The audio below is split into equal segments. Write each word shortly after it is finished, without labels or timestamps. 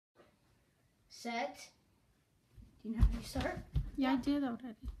set. Do you know how you start? Yeah, I did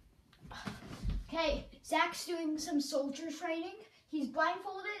already. Okay, Zach's doing some soldier training. He's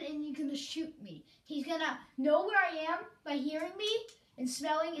blindfolded and he's gonna shoot me. He's gonna know where I am by hearing me and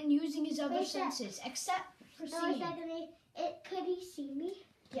smelling and using his other senses, except for seeing. Could he see me?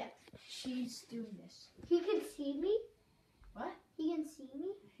 Yeah, she's doing this. He can see me? What? He can see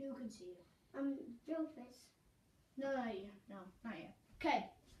me? Who can see you? Rufus. No, not yet. No, not yet. Okay.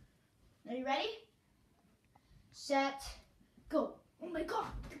 Are you ready? Set. Go. Oh my god,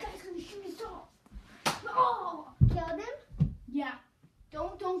 the guy's gonna shoot his dog. Oh! Killed him? Yeah.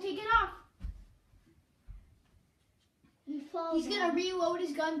 Don't take it off. He's gonna reload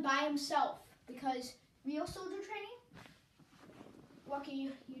his gun by himself because real soldier training. Lucky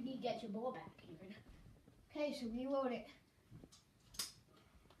you need to get your ball back even. Okay, so reload it.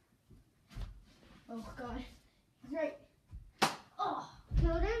 Oh god. Great. Oh,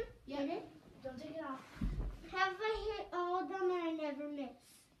 Killed him? yeah. Don't take it off. Have I hit all of them and I never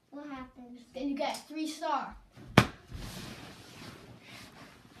miss? What happens? Then you get 3-star.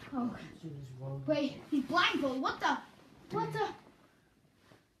 Oh. Wait, he's blindfolded. What the?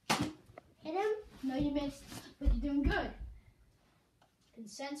 Hit him? No, you missed, but you're doing good. You can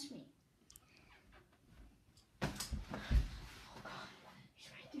sense me. Oh god, he's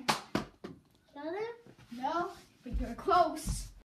right there. Killed him? No, but you're close.